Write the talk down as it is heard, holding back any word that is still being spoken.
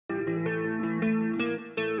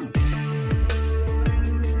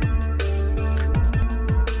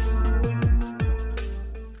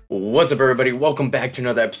What's up, everybody? Welcome back to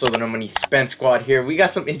another episode of the No Money Spent Squad here. We got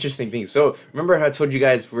some interesting things. So remember how I told you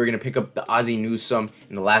guys we were going to pick up the Ozzie Newsome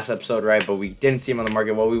in the last episode, right? But we didn't see him on the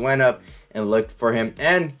market. Well, we went up and looked for him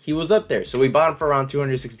and he was up there. So we bought him for around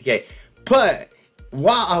 260K. But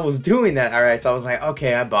while I was doing that, all right, so I was like,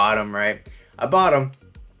 okay, I bought him, right? I bought him.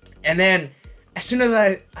 And then as soon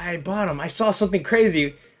as I bought him, I saw something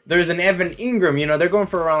crazy. There's an Evan Ingram, you know, they're going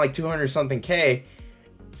for around like 200 something K.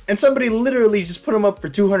 And somebody literally just put him up for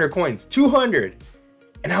 200 coins. 200.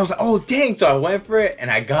 And I was like, oh, dang. So I went for it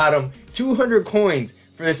and I got him 200 coins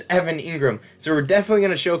for this Evan Ingram. So we're definitely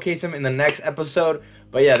going to showcase him in the next episode.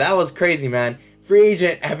 But yeah, that was crazy, man. Free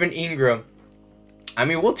agent Evan Ingram. I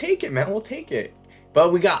mean, we'll take it, man. We'll take it.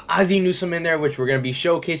 But we got Ozzie Newsome in there, which we're going to be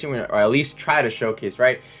showcasing, or at least try to showcase,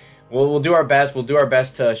 right? We'll do our best. We'll do our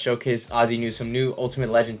best to showcase Ozzie Newsome, new Ultimate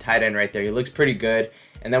Legend tight end right there. He looks pretty good.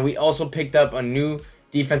 And then we also picked up a new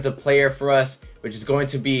defensive player for us, which is going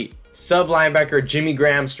to be sub linebacker Jimmy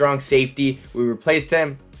Graham, strong safety. We replaced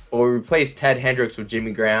him, or we replaced Ted Hendricks with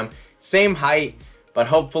Jimmy Graham. Same height, but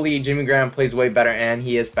hopefully Jimmy Graham plays way better and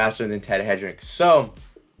he is faster than Ted Hendricks. So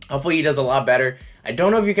hopefully he does a lot better. I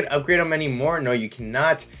don't know if you can upgrade him anymore. No, you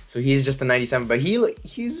cannot. So he's just a 97, but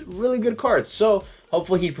he's really good card. So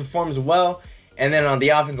hopefully he performs well. And then on the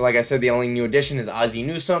offense, like I said, the only new addition is Ozzie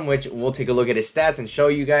Newsome, which we'll take a look at his stats and show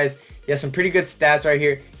you guys. He has some pretty good stats right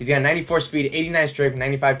here. He's got 94 speed, 89 strength,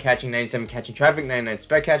 95 catching, 97 catching traffic, 99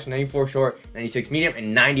 spec catch, 94 short, 96 medium,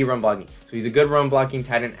 and 90 run blocking. So he's a good run blocking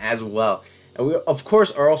tight end as well. And we, of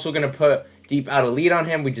course, are also going to put deep out elite on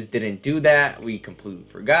him. We just didn't do that. We completely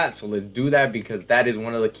forgot. So let's do that because that is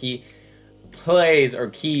one of the key plays or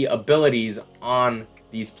key abilities on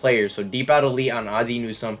these players. So deep out elite on Ozzie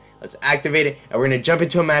Newsome. Let's activate it and we're gonna jump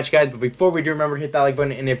into a match, guys. But before we do, remember to hit that like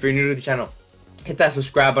button, and if you're new to the channel, hit that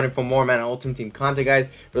subscribe button for more Madden Ultimate Team content, guys.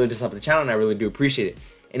 Really does help the channel and I really do appreciate it.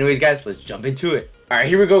 Anyways, guys, let's jump into it. All right,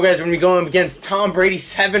 here we go, guys. We're gonna be going against Tom Brady,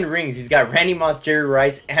 7 rings. He's got Randy Moss, Jerry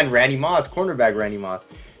Rice, and Randy Moss, cornerback Randy Moss.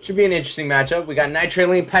 Should be an interesting matchup. We got Nitrate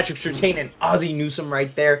Lane, Patrick Surtain, and Ozzie Newsome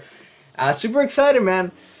right there. Super excited,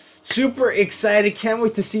 man. Super excited. Can't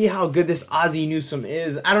wait to see how good this Ozzie Newsome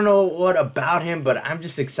is. I don't know what about him, but I'm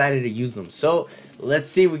just excited to use him. So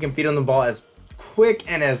let's see if we can feed on the ball as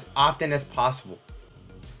quick and as often as possible.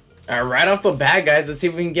 All right, right off the bat, guys, let's see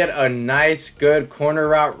if we can get a nice, good corner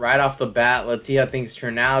route right off the bat. Let's see how things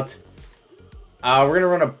turn out. We're going to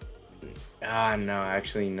run a... no,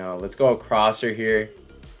 actually, no. Let's go a crosser here.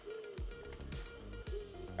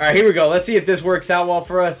 All right, here we go. Let's see if this works out well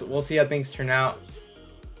for us. We'll see how things turn out.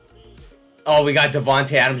 Oh, we got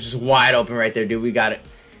Devontae Adams just wide open right there, dude. We got it.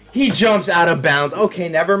 He jumps out of bounds. Okay,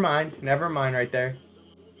 never mind. Never mind right there.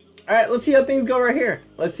 All right, let's see how things go right here.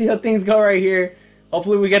 Let's see how things go right here.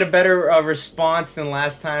 Hopefully we get a better response than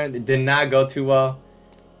last time. It did not go too well.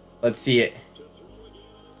 Let's see it.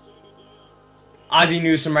 Ozzie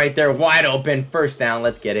Newsome right there, wide open. First down.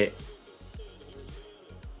 Let's get it.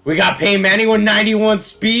 We got Peyton Manning with 91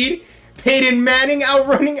 speed. Peyton Manning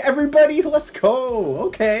outrunning everybody. Let's go.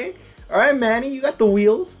 Okay. All right, Manny, you got the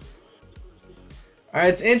wheels. All right,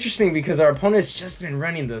 it's interesting because our opponent's just been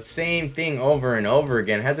running the same thing over and over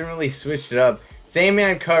again. Hasn't really switched it up. Same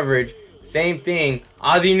man coverage, same thing.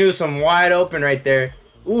 Ozzie Newsome wide open right there.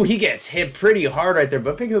 Ooh, he gets hit pretty hard right there,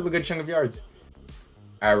 but picks up a good chunk of yards.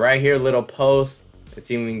 All right, right here, little post. Let's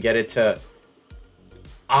see if we can get it to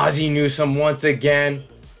Ozzie Newsome once again.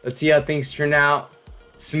 Let's see how things turn out.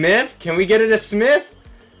 Smith, can we get it to Smith?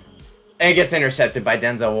 And it gets intercepted by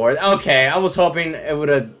Denzel Ward. Okay, I was hoping it would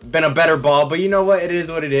have been a better ball, but you know what? It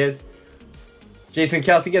is what it is. Jason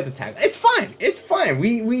Kelce, get the tackle. It's fine. It's fine.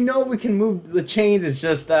 We know we can move the chains. It's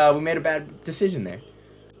just we made a bad decision there.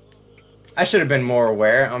 I should have been more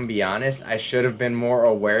aware. I'm gonna be honest. I should have been more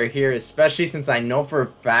aware here, especially since I know for a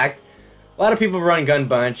fact a lot of people run gun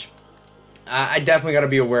bunch. I definitely got to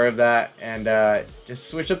be aware of that and just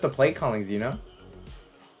switch up the play callings, you know?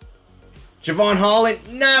 Javon Holland,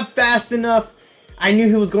 not fast enough. I knew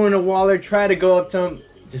he was going to Waller. Try to go up to him.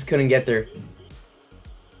 Just couldn't get there. Get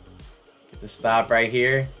the stop right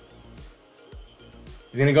here.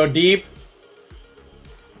 He's going to go deep.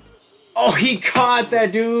 Oh, he caught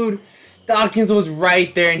that, dude. Dawkins was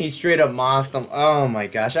right there, and he straight up mossed him. Oh, my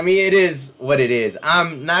gosh. I mean, it is what it is.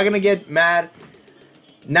 I'm not going to get mad.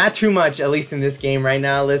 Not too much, at least in this game right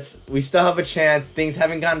now. We still have a chance. Things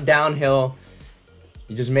haven't gone downhill.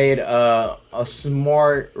 He just made a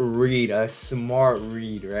smart read,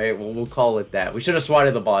 right? Well, we'll call it that. We should have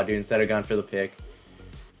swatted the ball, dude, instead of gone for the pick.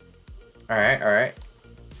 All right.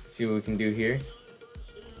 Let's see what we can do here.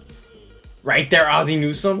 Right there, Ozzie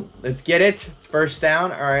Newsome. Let's get it. First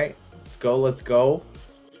down. All right, let's go.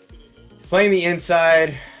 He's playing the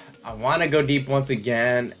inside. I want to go deep once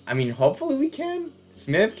again. I mean, hopefully we can.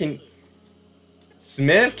 Smith, can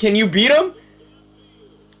you beat him?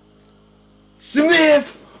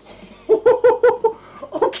 Smith!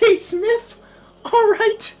 Okay, Smith. All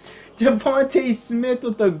right. Devontae Smith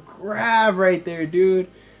with the grab right there, dude.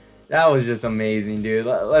 That was just amazing, dude.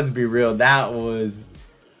 Let's be real. That was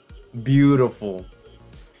beautiful.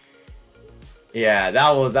 Yeah,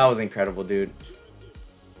 that was incredible, dude.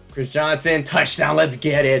 Chris Johnson, touchdown. Let's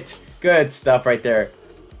get it. Good stuff right there.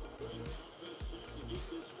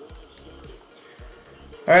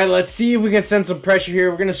 All right, let's see if we can send some pressure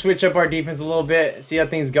here. We're going to switch up our defense a little bit, see how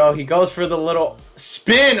things go. He goes for the little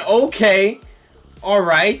spin. Okay. All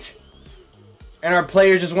right. And our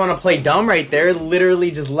players just want to play dumb right there.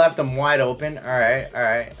 Literally just left them wide open. All right. All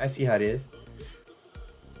right. I see how it is.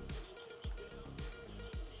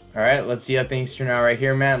 All right. Let's see how things turn out right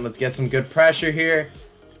here, man. Let's get some good pressure here.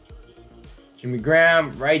 Jimmy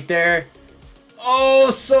Graham right there.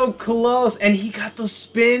 Oh, so close. And he got the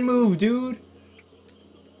spin move, dude.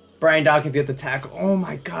 Brian Dawkins get the tackle. Oh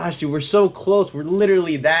my gosh, dude, we're so close. We're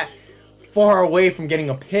literally that far away from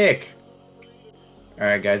getting a pick. All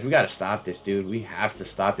right, guys, we got to stop this, dude. We have to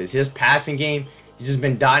stop this. His passing game, he's just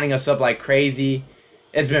been dotting us up like crazy.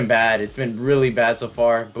 It's been bad. It's been really bad so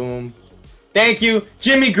far. Boom. Thank you,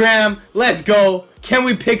 Jimmy Graham. Let's go. Can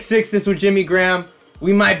we pick six this with Jimmy Graham?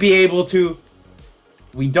 We might be able to.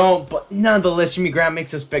 We don't, but nonetheless, Jimmy Graham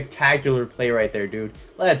makes a spectacular play right there, dude.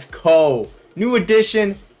 Let's go. New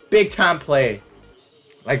addition. Big time play.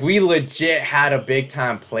 Like, we legit had a big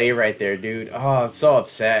time play right there, dude. Oh, I'm so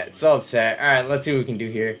upset. So upset. Alright, let's see what we can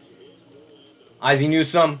do here. Ozzie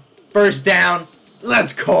Newsome. First down.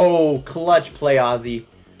 Let's go. Clutch play, Ozzie.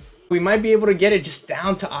 We might be able to get it just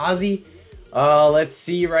down to Ozzie. Let's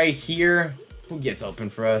see right here. Who gets open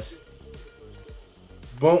for us?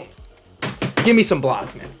 Boom. Give me some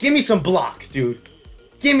blocks, man. Give me some blocks, dude.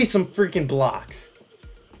 Give me some freaking blocks.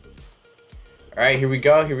 All right, here we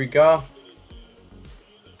go. Here we go.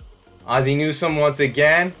 Ozzie Newsome once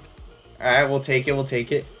again. All right, we'll take it. We'll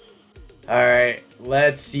take it. All right,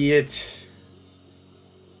 let's see it.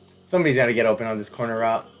 Somebody's got to get open on this corner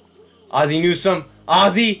route. Ozzie Newsome.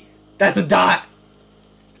 Ozzie, that's a dot.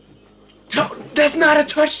 That's not a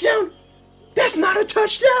touchdown. That's not a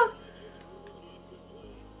touchdown.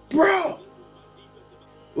 Bro.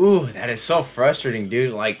 Ooh, that is so frustrating,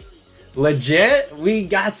 dude. Like, legit, we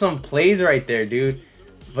got some plays right there, dude.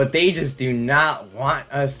 But they just do not want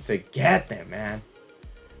us to get them, man.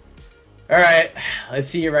 Alright, let's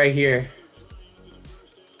see it right here.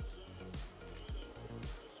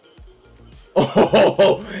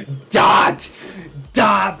 Oh, dot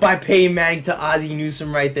by Peyton Manning to Ozzie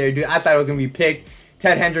Newsome right there, dude. I thought it was going to be picked.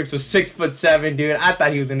 Ted Hendricks was 6'7", dude. I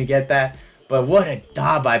thought he was going to get that. But what a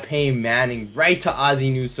dot by Peyton Manning right to Ozzie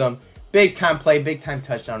Newsome. Big time play, big time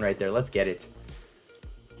touchdown right there. Let's get it.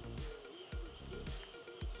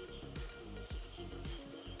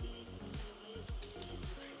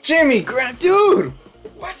 Jimmy Graham, dude.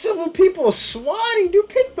 What's up with people swatting? Dude,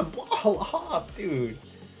 pick the ball off, dude.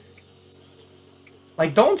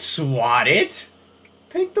 Like, don't swat it.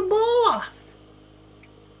 Pick the ball off.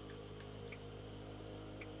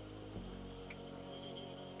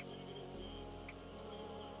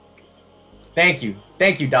 Thank you.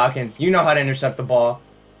 Thank you, Dawkins. You know how to intercept the ball.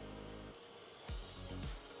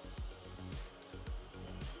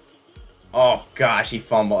 Oh, gosh, he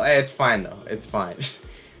fumbled. It's fine, though. It's fine.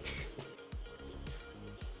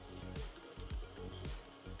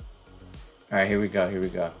 All right, here we go. Here we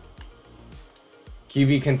go.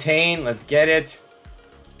 QB contain. Let's get it.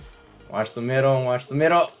 Watch the middle. Watch the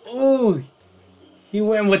middle. Ooh. He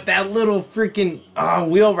went with that little freaking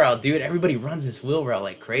wheel route, dude. Everybody runs this wheel route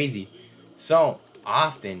like crazy. So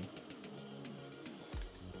often.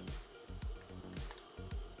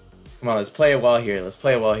 Come on, let's play it well here. Let's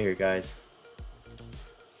play it well here, guys.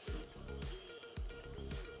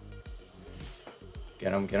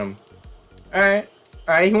 Get him, get him. Alright.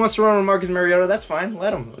 Alright, he wants to run with Marcus Mariota. That's fine.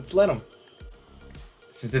 Let him. Let's let him.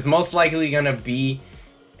 Since it's most likely going to be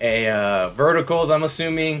a verticals, I'm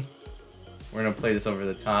assuming. We're going to play this over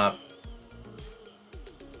the top.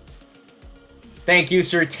 Thank you,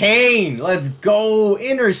 Surtain. Let's go.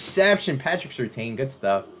 Interception. Patrick Surtain. Good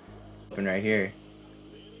stuff. Open right here.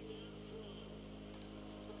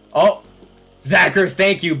 Oh, Zach Ertz.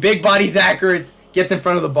 Thank you. Big body Zach Ertz gets in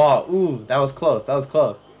front of the ball. Ooh, that was close. That was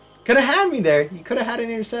close. Could have had me there. You could have had an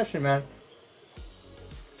interception, man.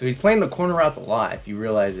 So he's playing the corner routes a lot, if you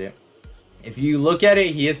realize it. If you look at it,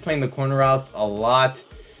 he is playing the corner routes a lot.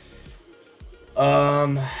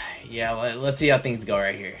 Yeah, let's see how things go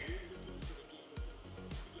right here.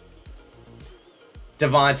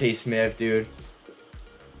 Devontae Smith, dude.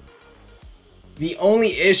 The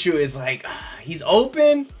only issue is like he's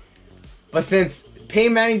open, but since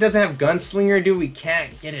Peyton Manning doesn't have gunslinger, dude, we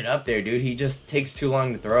can't get it up there, dude. He just takes too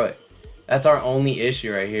long to throw it. That's our only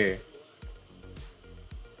issue right here.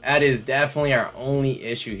 That is definitely our only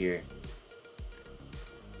issue here.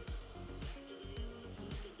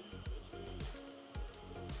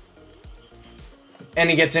 And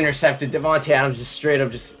he gets intercepted. Devontae Adams just straight up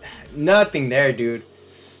just nothing there, dude.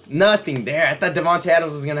 Nothing there. I thought Devontae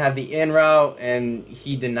Adams was going to have the in route, and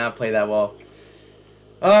he did not play that well.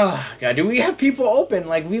 Oh, God, do we have people open?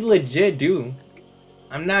 Like, we legit do.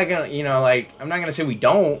 I'm not going to, you know, like, I'm not going to say we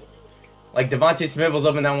don't. Like, Devontae Smith was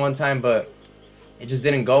open that one time, but it just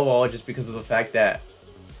didn't go well just because of the fact that.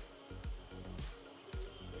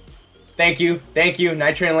 Thank you. Thank you.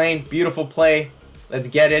 Night Train Lane. Beautiful play. Let's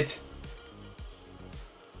get it.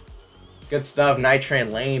 Good stuff. Night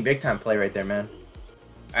Train Lane. Big time play right there, man.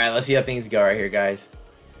 Alright, let's see how things go right here, guys.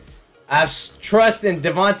 I have trust in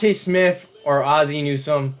Devontae Smith or Ozzie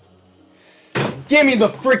Newsome. Give me the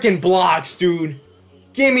freaking blocks, dude.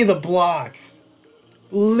 Give me the blocks.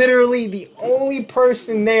 Literally the only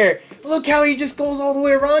person there. Look how he just goes all the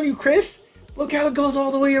way around you, Chris. Look how it goes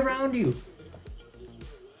all the way around you.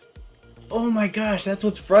 Oh my gosh, that's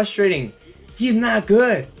what's frustrating. He's not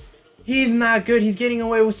good. He's not good. He's getting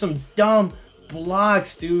away with some dumb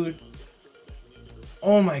blocks, dude.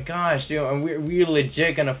 Oh my gosh, dude. And we're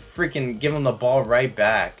legit gonna freaking give him the ball right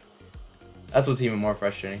back. That's what's even more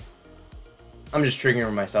frustrating. I'm just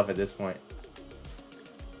triggering myself at this point.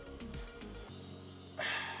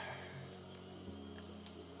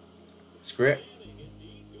 Screw it.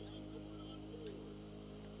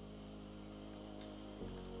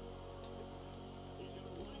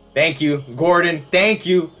 Thank you, Gordon. Thank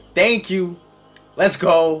you. Thank you. Let's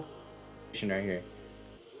go. Right here.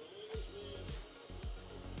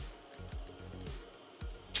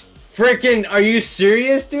 Freaking, are you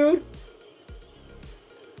serious, dude?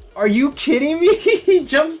 Are you kidding me? He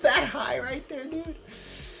jumps that high right there, dude.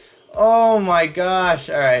 Oh my gosh.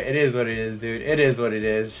 All right, it is what it is, dude. It is what it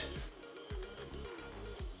is.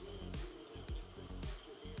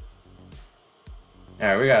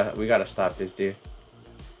 All right, we gotta stop this, dude.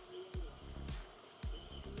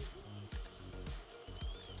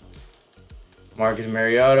 Marcus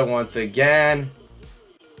Mariota once again.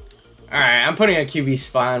 Alright, I'm putting a QB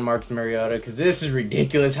spy on Marcus Mariota because this is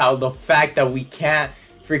ridiculous how the fact that we can't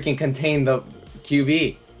freaking contain the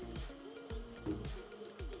QB.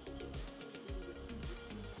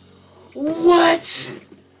 What?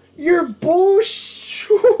 You're bullshit.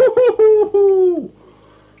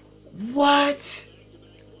 What?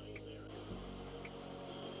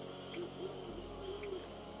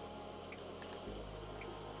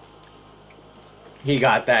 He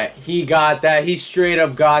got that. He got that. He straight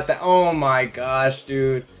up got that. Oh my gosh,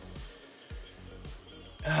 dude.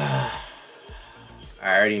 I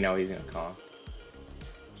already know he's going to call.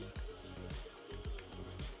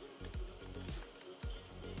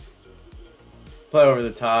 Play over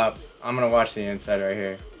the top. I'm going to watch the inside right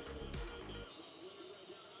here.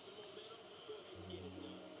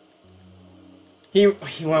 He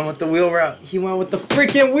went with the wheel route. He went with the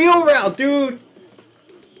freaking wheel route, dude.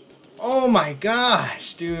 Oh my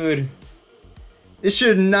gosh, dude. This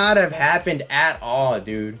should not have happened at all,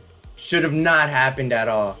 dude. Should have not happened at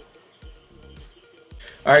all.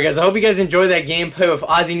 Alright, guys. I hope you guys enjoyed that gameplay with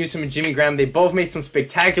Ozzie Newsome and Jimmy Graham. They both made some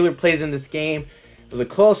spectacular plays in this game. It was a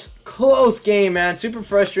close game, man. Super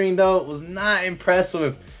frustrating, though. Was not impressed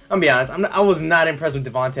with... I'm gonna be honest. I was not impressed with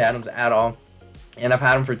Devontae Adams at all. And I've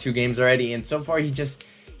had him for 2 games already. And so far, he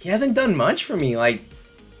hasn't done much for me. Like,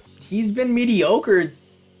 he's been mediocre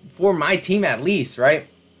for my team at least, right?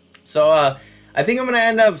 So I think I'm gonna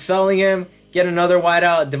end up selling him, get another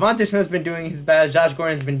wideout. Devontae Smith's been doing his best. Josh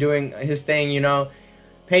Gordon's been doing his thing, you know.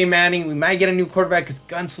 Peyton Manning, we might get a new quarterback because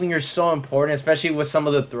gunslinger is so important, especially with some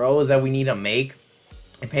of the throws that we need to make.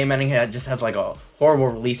 And Peyton Manning just has like a horrible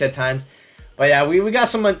release at times. But yeah, we got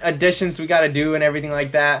some additions we got to do and everything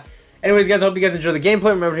like that. Anyways, guys, I hope you guys enjoy the gameplay.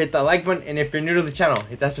 Remember to hit that like button. And if you're new to the channel,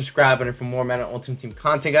 hit that subscribe button for more Madden Ultimate Team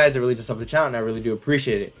content, guys. I really just love the channel, and I really do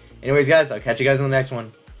appreciate it. Anyways, guys, I'll catch you guys in the next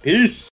one. Peace.